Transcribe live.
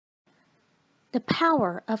The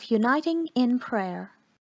power of uniting in prayer.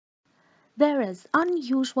 There is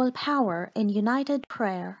unusual power in united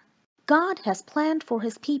prayer. God has planned for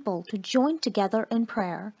His people to join together in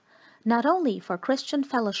prayer, not only for Christian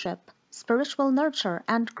fellowship, spiritual nurture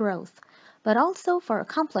and growth, but also for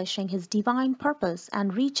accomplishing His divine purpose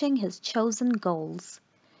and reaching His chosen goals.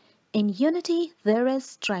 In unity there is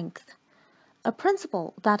strength, a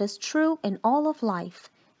principle that is true in all of life,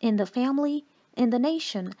 in the family, in the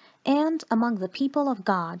nation, and among the people of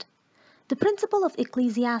God. The principle of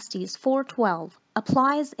Ecclesiastes 4:12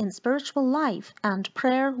 applies in spiritual life and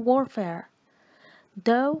prayer warfare.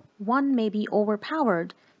 Though one may be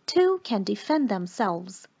overpowered, two can defend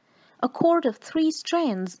themselves. A cord of 3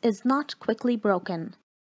 strands is not quickly broken.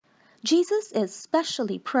 Jesus is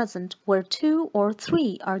specially present where 2 or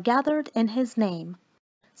 3 are gathered in His name,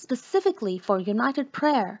 specifically for united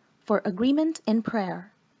prayer, for agreement in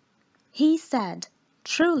prayer. He said,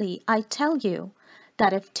 "Truly I tell you,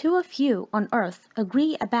 that if 2 of you on earth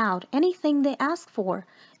agree about anything they ask for,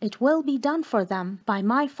 it will be done for them by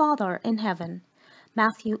my Father in heaven."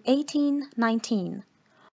 Matthew 18:19.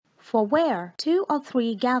 For where 2 or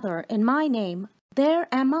 3 gather in my name, there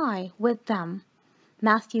am I with them.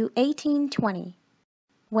 Matthew 18:20.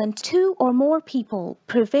 When 2 or more people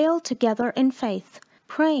prevail together in faith,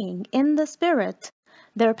 praying in the Spirit,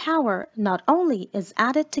 their power not only is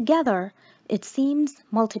added together, it seems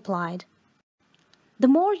multiplied. The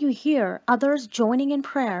more you hear others joining in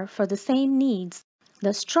prayer for the same needs,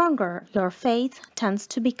 the stronger your faith tends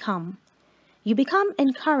to become. You become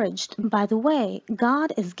encouraged by the way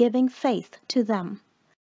God is giving faith to them.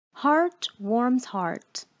 Heart warms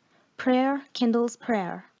heart. Prayer kindles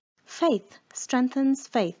prayer. Faith strengthens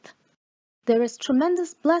faith. There is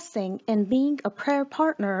tremendous blessing in being a prayer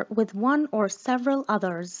partner with one or several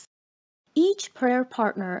others. Each prayer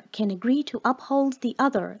partner can agree to uphold the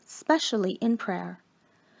other, especially in prayer.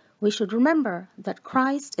 We should remember that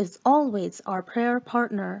Christ is always our prayer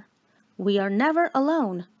partner. We are never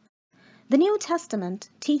alone. The New Testament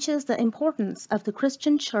teaches the importance of the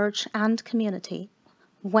Christian church and community.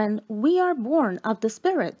 When we are born of the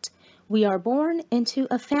Spirit, we are born into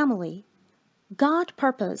a family. God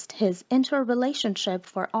purposed His interrelationship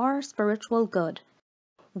for our spiritual good.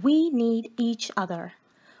 We need each other.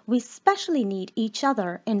 We especially need each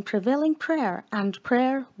other in prevailing prayer and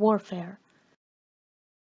prayer warfare.